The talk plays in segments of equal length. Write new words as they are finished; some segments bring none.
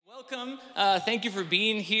welcome. Thank you for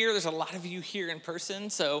being here. There's a lot of you here in person.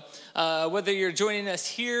 So whether you're joining us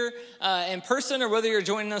here in person or whether you're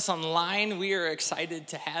joining us online, we are excited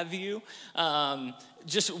to have you.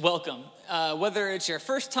 Just welcome. Whether it's your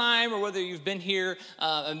first time or whether you've been here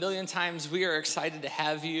a million times, we are excited to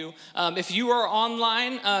have you. If you are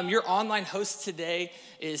online, your online host today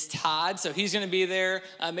is Todd, so he's going to be there.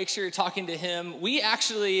 Make sure you're talking to him. We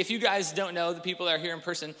actually, if you guys don't know, the people that are here in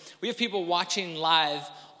person, we have people watching live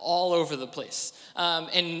all over the place.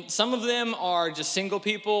 And some of them are just single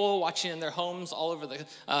people watching in their homes all over the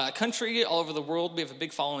country, all over the world. We have a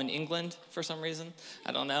big following in England for some reason.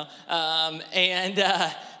 I don't know.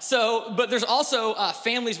 But there's also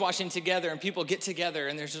families watching together, and people get together,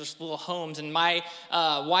 and there's just little homes. And my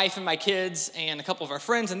wife and my kids and a couple of our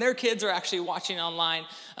friends and their kids are actually watching online.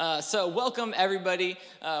 So welcome, everybody,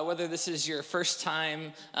 whether this is your first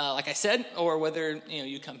time, like I said, or whether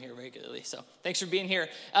you come here regularly. So thanks for being here.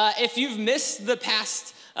 If you've missed the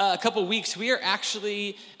past couple weeks, we are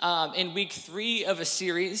actually in week 3 of a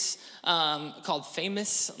series called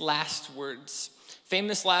Famous Last Words.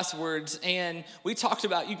 Famous Last Words. And we talked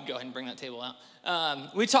about, you can go ahead and bring that table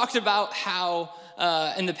out. We talked about how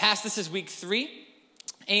in the past, this is week 3.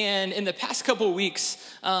 And in the past couple of weeks,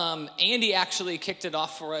 Andy actually kicked it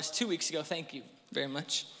off for us 2 weeks ago. Thank you very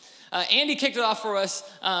much. Andy kicked it off for us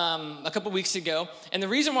a couple weeks ago. And the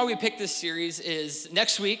reason why we picked this series is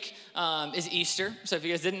next week is Easter. So if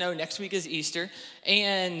you guys didn't know, next week is Easter.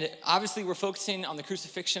 And obviously we're focusing on the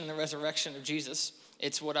crucifixion and the resurrection of Jesus.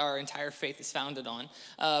 It's what our entire faith is founded on.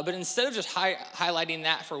 But instead of just highlighting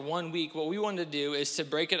that for 1 week, what we wanted to do is to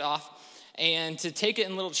break it off and to take it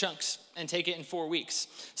in little chunks and take it in 4 weeks.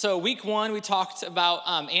 So week 1, we talked about,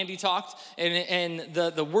 Andy talked, and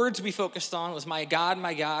the words we focused on was, my God,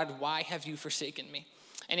 why have you forsaken me?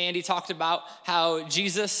 And Andy talked about how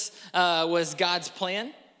Jesus was God's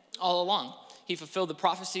plan all along. He fulfilled the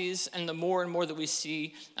prophecies, and the more and more that we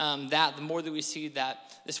see the more that we see that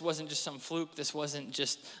this wasn't just some fluke, this wasn't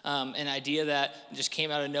just an idea that just came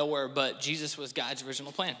out of nowhere, but Jesus was God's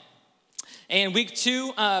original plan. And week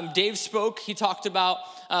 2, Dave spoke. He talked about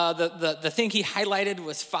the thing he highlighted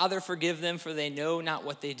was, Father, forgive them, for they know not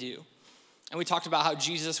what they do. And we talked about how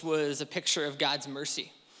Jesus was a picture of God's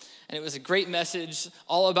mercy. And it was a great message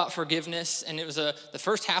all about forgiveness. And it was the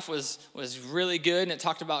first half was really good, and it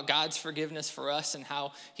talked about God's forgiveness for us and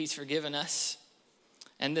how he's forgiven us.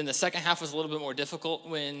 And then the second half was a little bit more difficult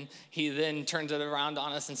when he then turned it around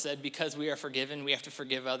on us and said, because we are forgiven, we have to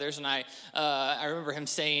forgive others. And I remember him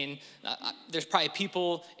saying, there's probably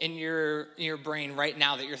people in your brain right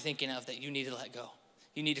now that you're thinking of that you need to let go.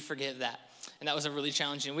 You need to forgive that. And that was a really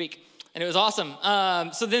challenging week. And it was awesome.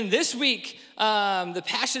 So then this week, the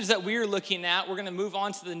passage that we're looking at, we're going to move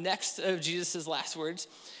on to the next of Jesus' last words.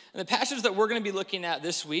 And the passage that we're going to be looking at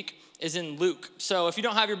this week is in Luke. So if you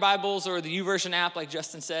don't have your Bibles or the YouVersion app, like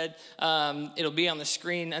Justin said, it'll be on the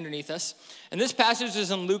screen underneath us. And this passage is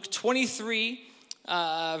in Luke 23,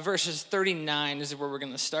 verses 39 is where we're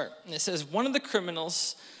going to start. And it says, one of the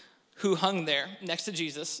criminals who hung there next to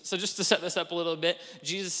Jesus. So just to set this up a little bit,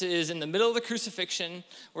 Jesus is in the middle of the crucifixion.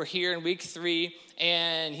 We're here in week 3,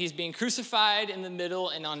 and he's being crucified in the middle,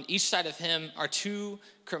 and on each side of him are 2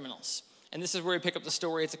 criminals. And this is where we pick up the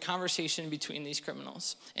story. It's a conversation between these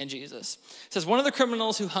criminals and Jesus. It says, one of the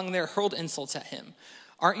criminals who hung there hurled insults at him.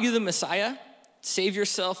 Aren't you the Messiah? Save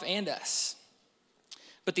yourself and us.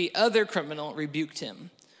 But the other criminal rebuked him.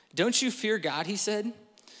 Don't you fear God, he said,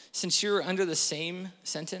 since you're under the same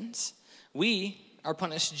sentence? We are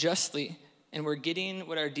punished justly, and we're getting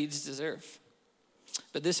what our deeds deserve.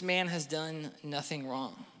 But this man has done nothing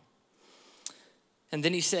wrong. And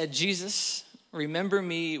then he said, Jesus, remember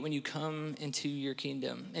me when you come into your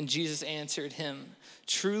kingdom. And Jesus answered him,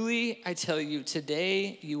 truly, I tell you,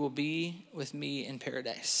 today you will be with me in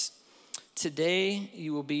paradise. Today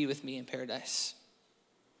you will be with me in paradise.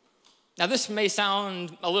 Now this may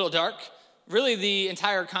sound a little dark. Really, the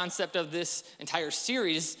entire concept of this entire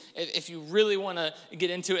series, if you really want to get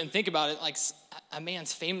into it and think about it, like a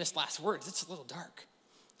man's famous last words, it's a little dark.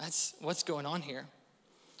 That's what's going on here.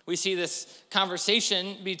 We see this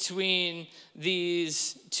conversation between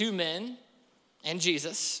these 2 men and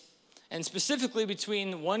Jesus, and specifically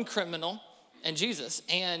between one criminal and Jesus.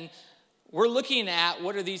 And we're looking at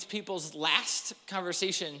what are these people's last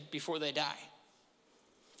conversation before they die.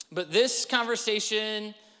 But this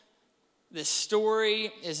conversation, this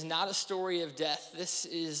story is not a story of death. This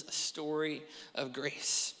is a story of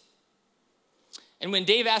grace. And when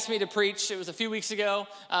Dave asked me to preach, it was a few weeks ago,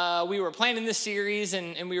 we were planning this series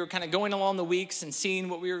and we were kind of going along the weeks and seeing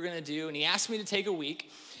what we were going to do. And he asked me to take a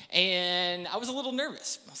week, and I was a little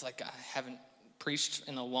nervous. I was like, I haven't preached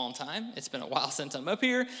in a long time. It's been a while since I'm up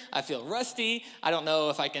here. I feel rusty. I don't know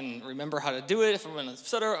if I can remember how to do it, if I'm going to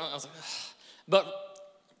stutter. I was like, ugh. But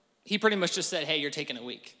he pretty much just said, hey, you're taking a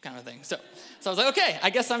week kind of thing. So I was like, okay, I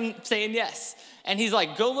guess I'm saying yes. And he's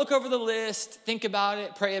like, go look over the list, think about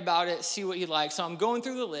it, pray about it, see what you like. So I'm going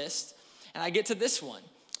through the list, and I get to this one,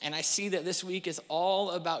 and I see that this week is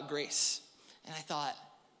all about grace. And I thought,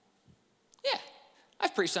 yeah,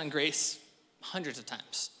 I've preached on grace hundreds of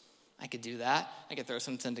times. I could do that. I could throw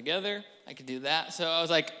something together. I could do that. So I was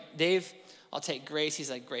like, Dave, I'll take grace. He's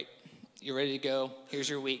like, great. You're ready to go. Here's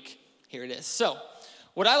your week. Here it is. So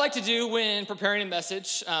what I like to do when preparing a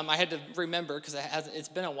message, I had to remember because it's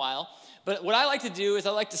been a while, but what I like to do is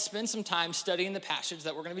I like to spend some time studying the passage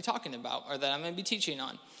that we're going to be talking about or that I'm going to be teaching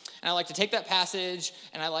on. And I like to take that passage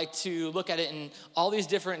and I like to look at it in all these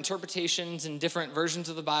different interpretations and different versions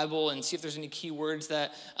of the Bible and see if there's any key words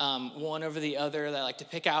that one over the other that I like to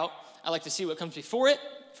pick out. I like to see what comes before it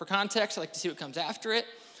for context. I like to see what comes after it.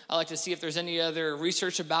 I like to see if there's any other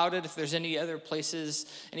research about it, if there's any other places,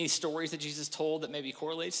 any stories that Jesus told that maybe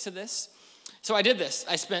correlates to this. So I did this.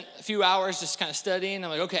 I spent a few hours just kind of studying. I'm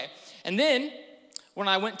like, okay. And then when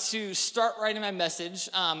I went to start writing my message,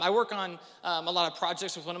 I work on a lot of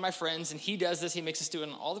projects with one of my friends, and he does this. He makes us do it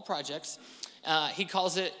on all the projects. He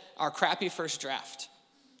calls it our crappy first draft.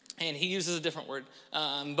 And he uses a different word,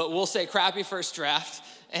 but we'll say crappy first draft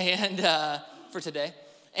and for today.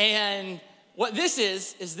 And what this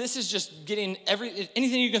is this is just getting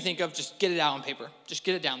anything you can think of, just get it out on paper. Just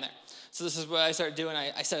get it down there. So this is what I started doing.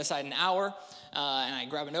 I set aside an hour, and I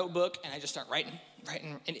grab a notebook, and I just start writing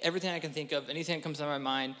everything I can think of, anything that comes to my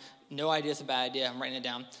mind. No idea it's a bad idea. I'm writing it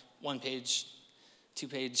down. 1 page, 2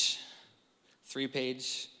 page, 3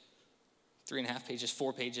 page, 3.5 pages,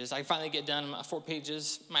 4 pages. I finally get done 4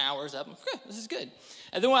 pages, my hour's up. Okay, this is good.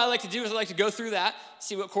 And then what I like to do is I like to go through that,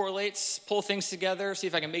 see what correlates, pull things together, see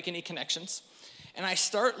if I can make any connections. And I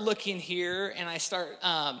start looking here, and I start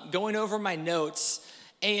going over my notes,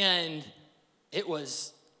 and it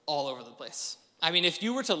was all over the place. I mean, if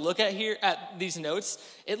you were to look at these notes,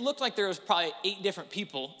 it looked like there was probably 8 different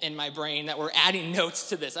people in my brain that were adding notes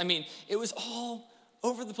to this. I mean, it was all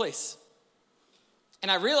over the place. And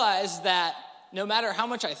I realized that no matter how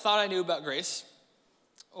much I thought I knew about grace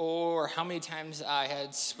or how many times I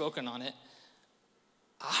had spoken on it,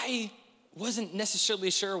 I wasn't necessarily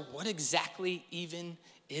sure what exactly even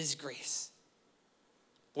is grace.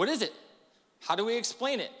 What is it? How do we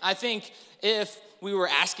explain it? I think if we were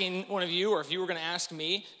asking one of you, or if you were going to ask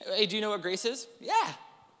me, hey, do you know what grace is? Yeah,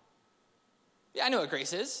 I know what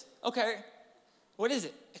grace is. Okay, what is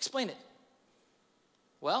it? Explain it.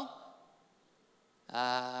 Well,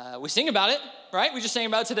 we sing about it, right? We just sang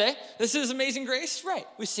about it today. This is amazing grace, right?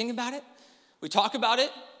 We sing about it. We talk about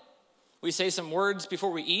it. We say some words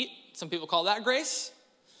before we eat. Some people call that grace.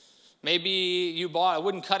 Maybe you bought a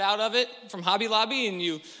wooden cutout of it from Hobby Lobby and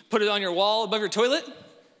you put it on your wall above your toilet.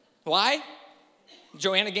 Why?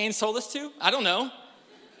 Joanna Gaines told us to. I don't know.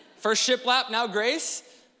 First shiplap, now grace.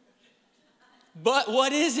 But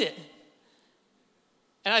what is it?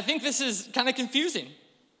 And I think this is kind of confusing.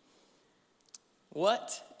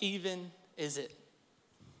 What even is it?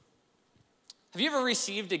 Have you ever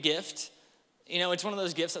received a gift? You know, it's one of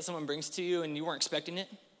those gifts that someone brings to you and you weren't expecting it.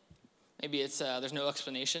 Maybe it's there's no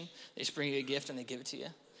explanation. They just bring you a gift and they give it to you.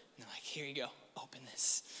 And they're like, here you go, open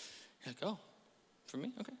this. You're like, oh, for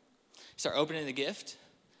me? Okay. Start opening the gift.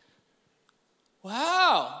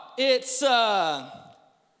 Wow, it's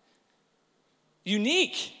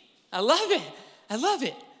unique. I love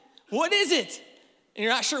it. What is it? And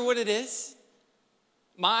you're not sure what it is?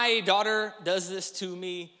 My daughter does this to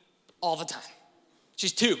me all the time.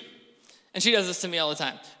 She's 2. And she does this to me all the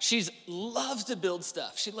time. She loves to build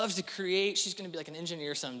stuff. She loves to create. She's going to be like an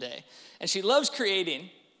engineer someday. And she loves creating.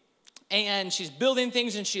 And she's building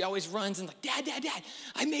things, and she always runs and like, Dad,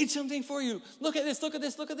 I made something for you. Look at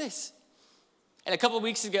this. And a couple of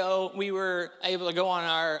weeks ago, we were able to go on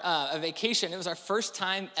our a vacation. It was our first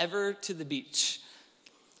time ever to the beach.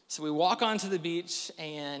 So we walk onto the beach,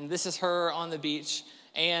 and this is her on the beach.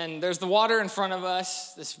 And there's the water in front of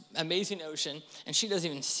us, this amazing ocean, and she doesn't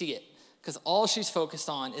even see it. Because all she's focused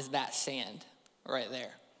on is that sand right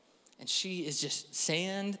there. And she is just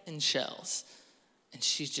sand and shells. And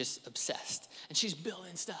she's just obsessed. And she's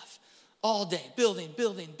building stuff all day, building.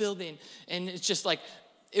 And it's just like,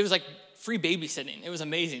 it was like free babysitting. It was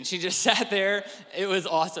amazing. She just sat there. It was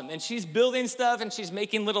awesome. And she's building stuff, and she's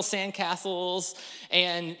making little sand castles.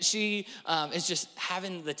 And she is just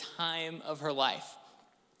having the time of her life.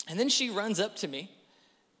 And then she runs up to me.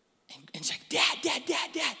 And she's like,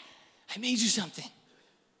 Dad. I made you something.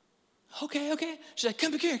 Okay. She's like,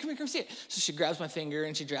 come here, come see it. So she grabs my finger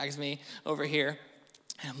and she drags me over here.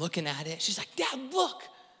 And I'm looking at it. She's like, Dad, look.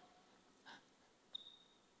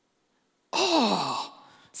 Oh,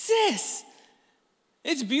 sis,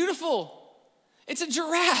 it's beautiful. It's a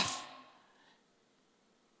giraffe.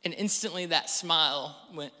 And instantly that smile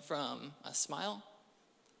went from a smile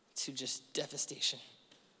to just devastation.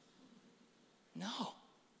 No.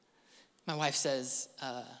 My wife says,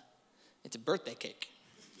 it's a birthday cake.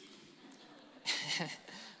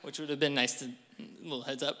 Which would have been nice to, a little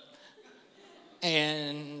heads up.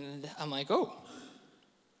 And I'm like, oh,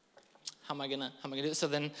 how am I gonna do it? So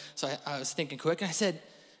I was thinking quick and I said,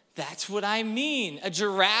 that's what I mean, a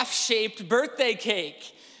giraffe-shaped birthday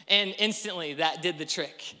cake. And instantly that did the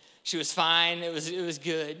trick. She was fine, it was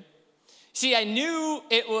good. See, I knew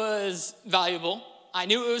it was valuable. I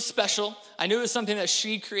knew it was special. I knew it was something that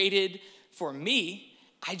she created for me.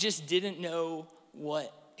 I just didn't know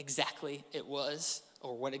what exactly it was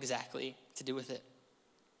or what exactly to do with it.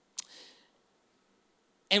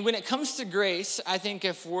 And when it comes to grace, I think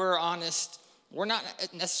if we're honest, we're not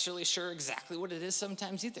necessarily sure exactly what it is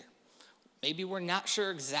sometimes either. Maybe we're not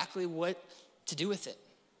sure exactly what to do with it.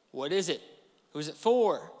 What is it? Who's it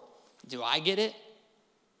for? Do I get it?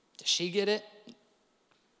 Does she get it?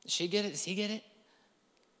 Does she get it? Does he get it?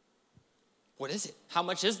 What is it? How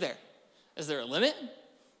much is there? Is there a limit?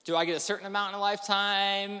 Do I get a certain amount in a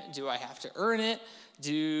lifetime? Do I have to earn it?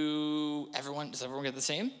 Does everyone get the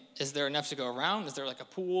same? Is there enough to go around? Is there like a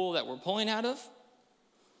pool that we're pulling out of?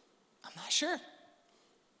 I'm not sure.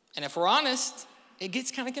 And if we're honest, it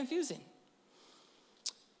gets kind of confusing.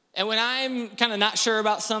 And when I'm kind of not sure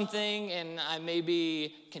about something and I may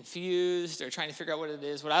be confused or trying to figure out what it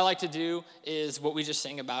is, what I like to do is what we just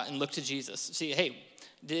sang about and look to Jesus. See, hey,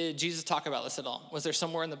 did Jesus talk about this at all? Was there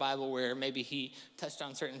somewhere in the Bible where maybe he touched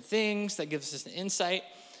on certain things that gives us an insight?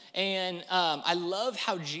 And I love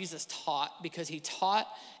how Jesus taught because he taught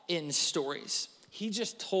in stories. He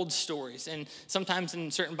just told stories. And sometimes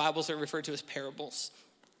in certain Bibles they're referred to as parables.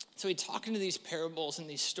 So he'd talk into these parables and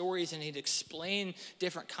these stories, and he'd explain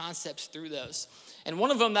different concepts through those. And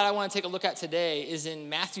one of them that I want to take a look at today is in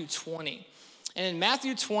Matthew 20. And in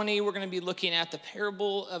Matthew 20, we're going to be looking at the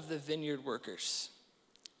parable of the vineyard workers.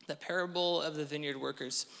 The parable of the vineyard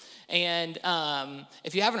workers. And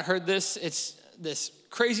if you haven't heard this, it's this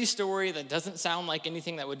crazy story that doesn't sound like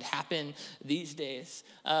anything that would happen these days.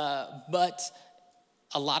 But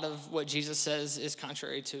a lot of what Jesus says is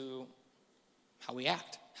contrary to how we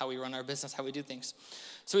act, how we run our business, how we do things.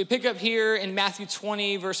 So we pick up here in Matthew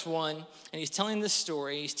 20, verse 1, and he's telling this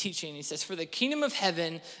story. He's teaching. He says, "For the kingdom of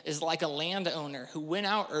heaven is like a landowner who went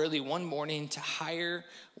out early one morning to hire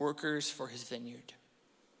workers for his vineyard.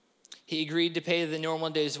 He agreed to pay the normal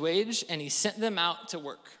day's wage, and he sent them out to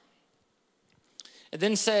work. It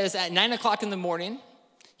then says, at 9 o'clock in the morning,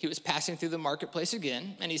 he was passing through the marketplace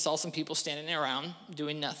again, and he saw some people standing around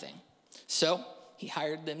doing nothing. So he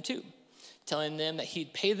hired them too, telling them that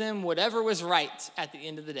he'd pay them whatever was right at the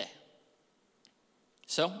end of the day.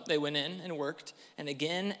 So they went in and worked, and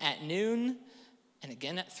again at noon, and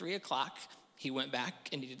again at 3 o'clock, he went back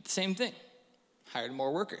and he did the same thing, hired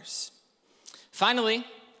more workers. Finally,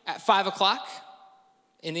 at 5 o'clock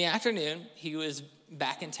in the afternoon, he was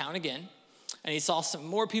back in town again, and he saw some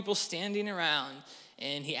more people standing around,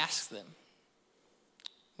 and he asked them,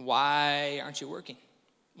 "Why aren't you working?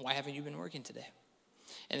 Why haven't you been working today?"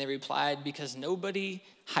 And they replied, "Because nobody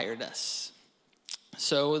hired us."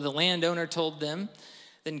 So the landowner told them,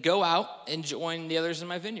 "Then go out and join the others in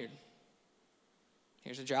my vineyard.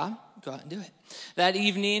 Here's a job, go out and do it." That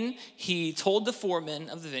evening, he told the foreman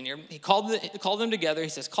of the vineyard, he called them together. He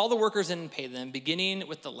says, "Call the workers in and pay them, beginning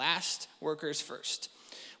with the last workers first.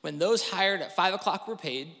 When those hired at 5 o'clock were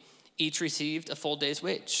paid, each received a full day's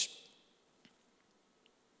wage."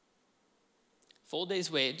 Full day's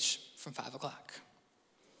wage from 5 o'clock.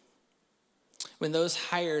 When those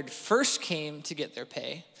hired first came to get their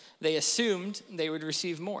pay, they assumed they would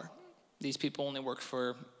receive more. These people only worked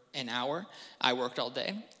for an hour. I worked all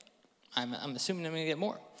day. I'm assuming I'm going to get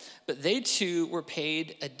more. But they too were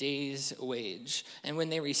paid a day's wage. And when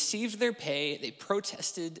they received their pay, they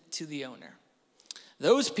protested to the owner.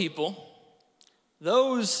 Those people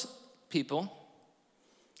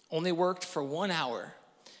only worked for 1 hour,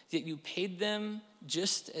 yet you paid them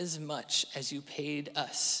just as much as you paid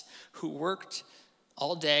us, who worked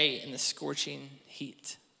all day in the scorching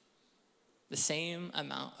heat. The same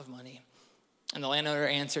amount of money. And the landowner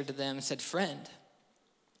answered to them and said, "Friend,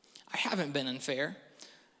 I haven't been unfair.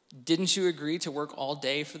 Didn't you agree to work all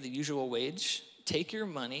day for the usual wage? Take your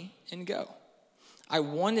money and go. I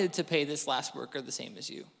wanted to pay this last worker the same as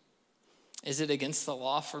you." Is it against the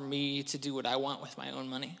law for me to do what I want with my own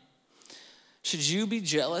money? Should you be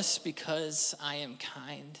jealous because I am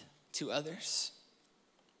kind to others?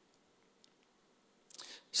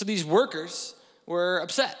 So these workers were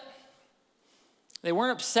upset. They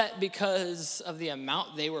weren't upset because of the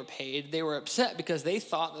amount they were paid. They were upset because they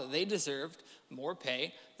thought that they deserved more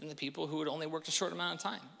pay than the people who had only worked a short amount of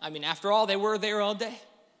time. I mean, after all, they were there all day.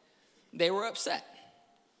 They were upset.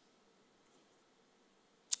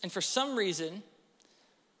 And for some reason,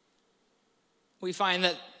 we find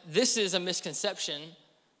that this is a misconception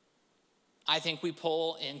I think we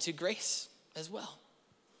pull into grace as well.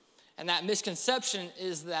 And that misconception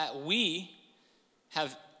is that we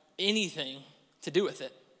have anything to do with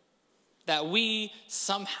it, that we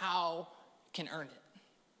somehow can earn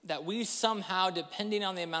it, that we somehow, depending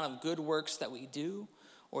on the amount of good works that we do,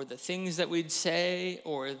 or the things that we'd say,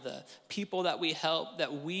 or the people that we help,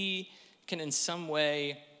 that we can in some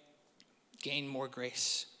way gain more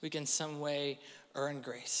grace. We can in some way earn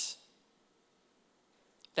grace.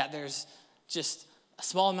 That there's just a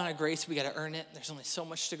small amount of grace, we got to earn it. There's only so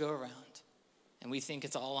much to go around, and we think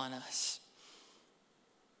it's all on us.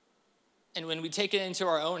 And when we take it into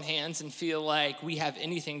our own hands and feel like we have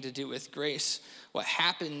anything to do with grace, what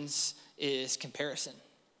happens is comparison.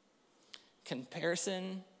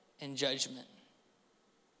 Comparison and judgment.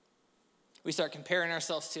 We start comparing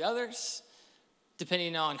ourselves to others,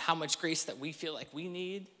 depending on how much grace that we feel like we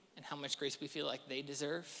need and how much grace we feel like they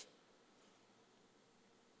deserve.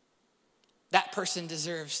 That person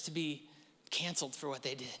deserves to be canceled for what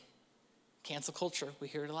they did. Cancel culture, we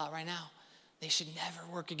hear it a lot right now. They should never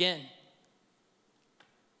work again.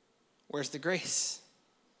 Where's the grace?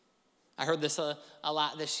 I heard this a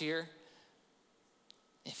lot this year.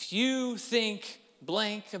 If you think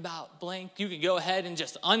blank about blank, you can go ahead and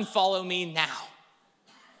just unfollow me now.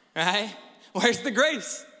 Right? Where's the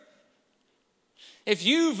grace? If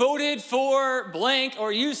you voted for blank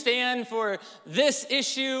or you stand for this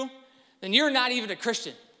issue, then you're not even a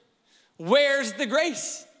Christian. Where's the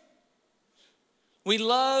grace? We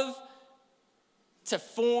love to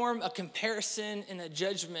form a comparison and a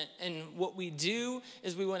judgment. And what we do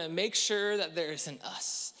is we want to make sure that there's an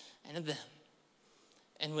us and a them.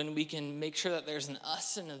 And when we can make sure that there's an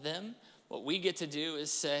us and a them, what we get to do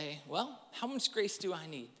is say, well, how much grace do I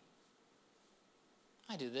need?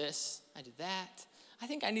 I do this, I do that. I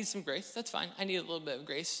think I need some grace. That's fine. I need a little bit of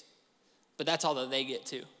grace. But that's all that they get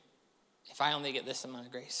too. If I only get this amount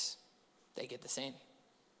of grace, they get the same.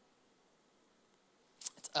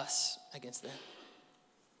 It's us against them.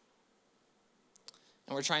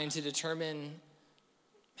 And we're trying to determine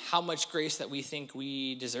how much grace that we think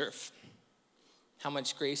we deserve, how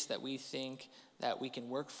much grace that we think that we can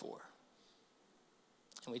work for.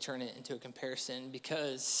 And we turn it into a comparison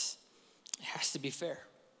because it has to be fair.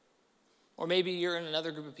 Or maybe you're in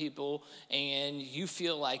another group of people and you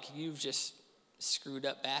feel like you've just screwed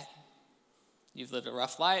up bad. You've lived a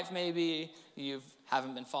rough life maybe. You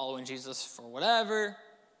haven't been following Jesus for whatever.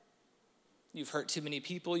 You've hurt too many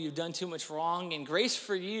people. You've done too much wrong. And grace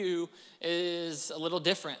for you is a little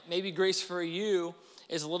different. Maybe grace for you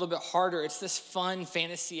is a little bit harder. It's this fun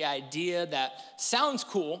fantasy idea that sounds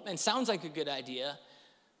cool and sounds like a good idea,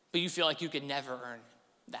 but you feel like you could never earn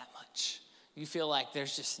that much. You feel like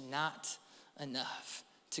there's just not enough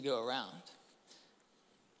to go around.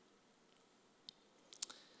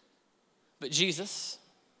 But Jesus,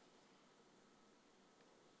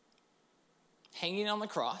 hanging on the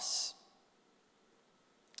cross,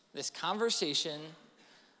 this conversation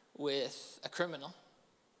with a criminal,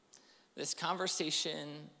 this conversation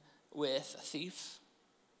with a thief,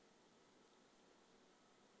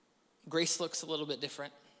 grace looks a little bit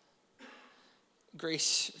different.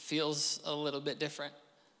 Grace feels a little bit different.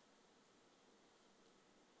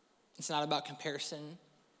 It's not about comparison.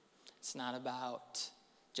 It's not about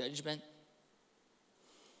judgment.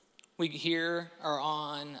 We here are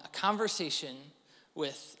on a conversation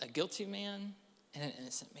with a guilty man and an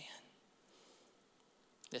innocent man.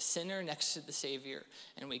 The sinner next to the Savior.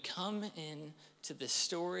 And we come in to this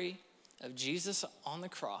story of Jesus on the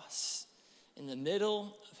cross in the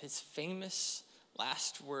middle of his famous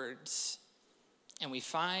last words. And we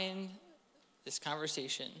find this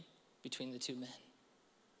conversation between the two men.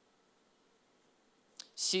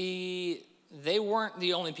 See, they weren't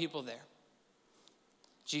the only people there.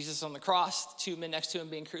 Jesus on the cross, the two men next to him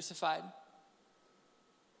being crucified.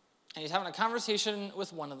 And he's having a conversation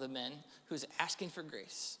with one of the men who's asking for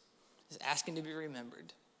grace, is asking to be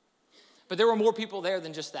remembered. But there were more people there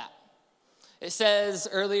than just that. It says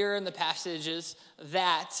earlier in the passages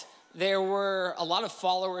that there were a lot of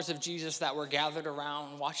followers of Jesus that were gathered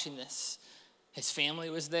around watching this. His family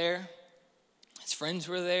was there. His friends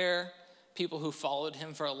were there. People who followed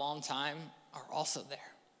him for a long time are also there.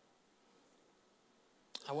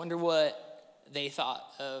 I wonder what they thought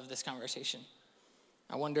of this conversation.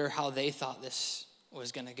 I wonder how they thought this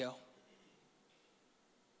was going to go.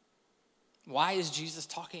 Why is Jesus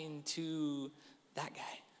talking to that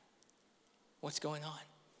guy? What's going on?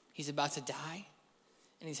 He's about to die,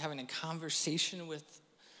 and he's having a conversation with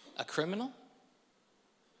a criminal.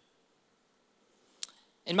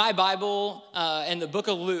 In my Bible, in the book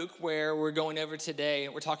of Luke, where we're going over today,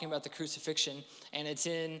 we're talking about the crucifixion, and it's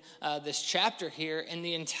in this chapter here, and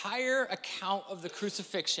the entire account of the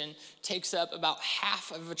crucifixion takes up about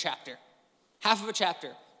half of a chapter. Half of a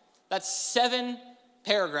chapter. That's 7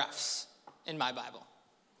 paragraphs in my Bible.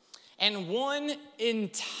 And one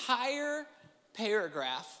entire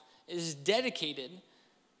paragraph is dedicated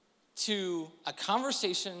to a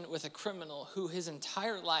conversation with a criminal who his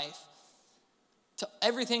entire life, to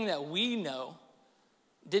everything that we know,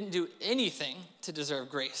 didn't do anything to deserve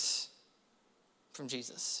grace from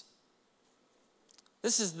Jesus.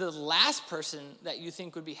 This is the last person that you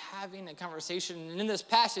think would be having a conversation. And in this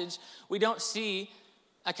passage, we don't see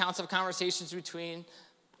accounts of conversations between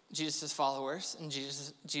Jesus' followers and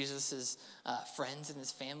Jesus' friends and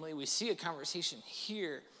his family. We see a conversation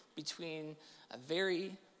here between a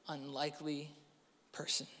very unlikely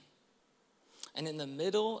person. And in the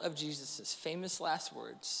middle of Jesus' famous last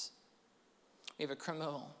words, we have a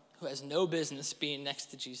criminal who has no business being next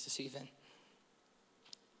to Jesus even.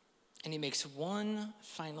 And he makes one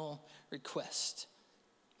final request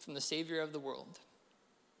from the Savior of the world.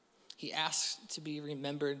 He asks to be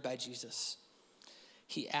remembered by Jesus.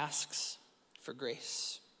 He asks for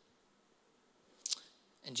grace.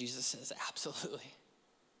 And Jesus says, absolutely.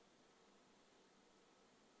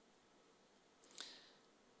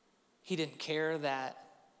 He didn't care that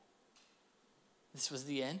this was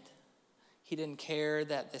the end. He didn't care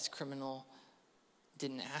that this criminal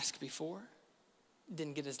didn't ask before,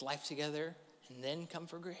 didn't get his life together, and then come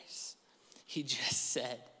for grace. He just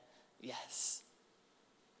said yes.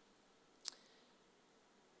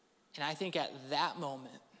 And I think at that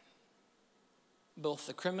moment, both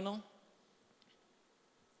the criminal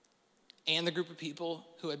and the group of people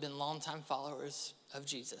who had been longtime followers of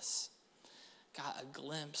Jesus got a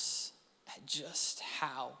glimpse at just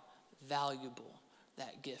how valuable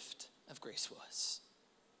that gift of grace was.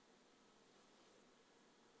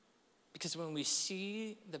 Because when we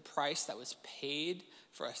see the price that was paid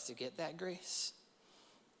for us to get that grace,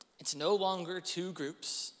 it's no longer 2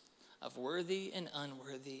 groups of worthy and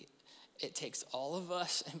unworthy. It takes all of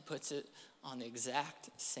us and puts it on the exact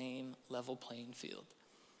same level playing field.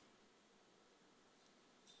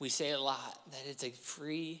 We say a lot that it's a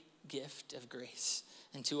free gift of grace.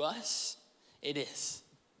 And to us, it is.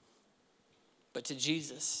 But to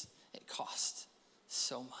Jesus, it cost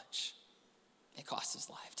so much. It cost his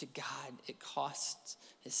life. To God, it cost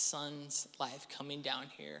his son's life coming down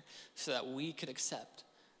here so that we could accept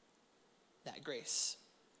that grace.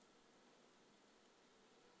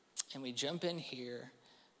 And we jump in here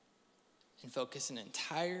and focus an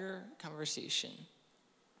entire conversation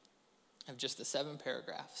of just the 7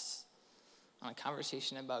 paragraphs on a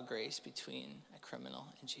conversation about grace between a criminal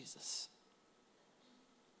and Jesus.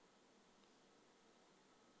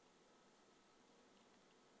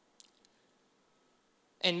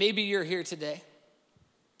 And maybe you're here today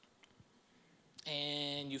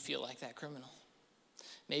and you feel like that criminal.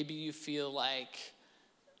 Maybe you feel like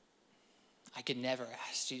I could never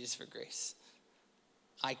ask Jesus for grace.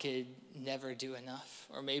 I could never do enough.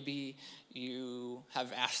 Or maybe you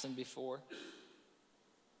have asked him before,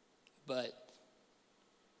 but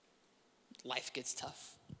life gets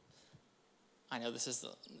tough. I know this is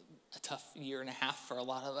a tough year and a half for a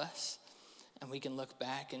lot of us. And we can look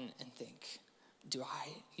back and think, do I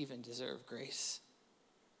even deserve grace?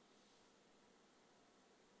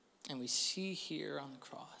 And we see here on the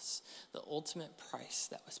cross the ultimate price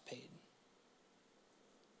that was paid.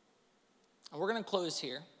 And we're going to close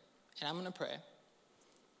here, and I'm going to pray.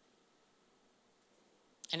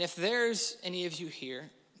 And if there's any of you here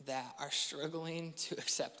that are struggling to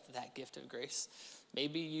accept that gift of grace,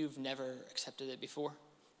 maybe you've never accepted it before.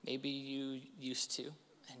 Maybe you used to,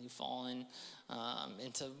 and you've fallen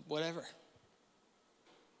into whatever.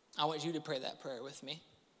 I want you to pray that prayer with me.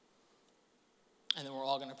 And then we're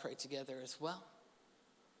all going to pray together as well.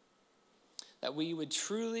 That we would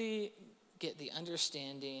truly get the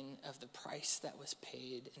understanding of the price that was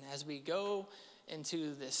paid. And as we go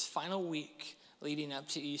into this final week leading up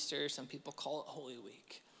to Easter, some people call it Holy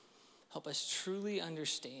Week, help us truly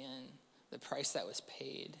understand the price that was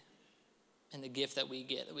paid and the gift that we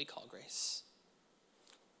get that we call grace.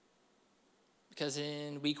 Because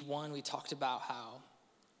in week 1, we talked about how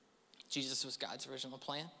Jesus was God's original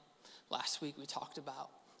plan. Last week, we talked about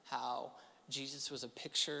how Jesus was a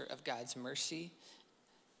picture of God's mercy.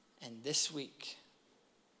 And this week,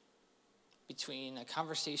 between a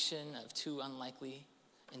conversation of 2 unlikely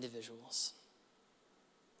individuals,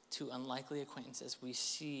 2 unlikely acquaintances, we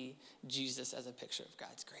see Jesus as a picture of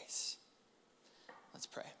God's grace. Let's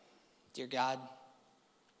pray. Dear God,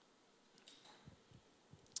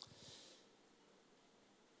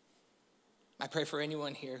 I pray for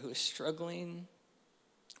anyone here who is struggling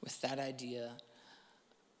with that idea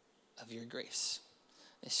of your grace,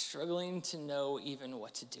 is struggling to know even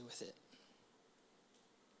what to do with it.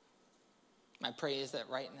 My prayer is that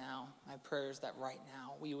right now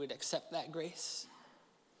we would accept that grace.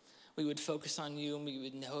 We would focus on you, and we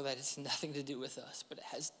would know that it's nothing to do with us, but it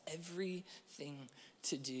has everything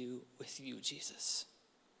to do with you, Jesus.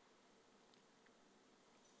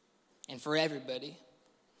 And for everybody,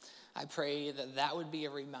 I pray that that would be a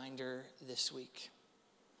reminder this week,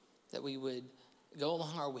 that we would go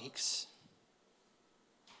along our weeks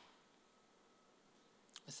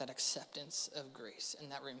with that acceptance of grace and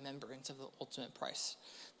that remembrance of the ultimate price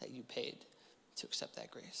that you paid to accept that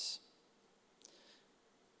grace.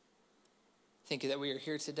 Thank you that we are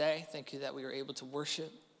here today. Thank you that we are able to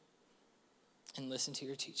worship and listen to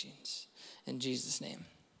your teachings. In Jesus' name,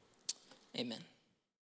 amen.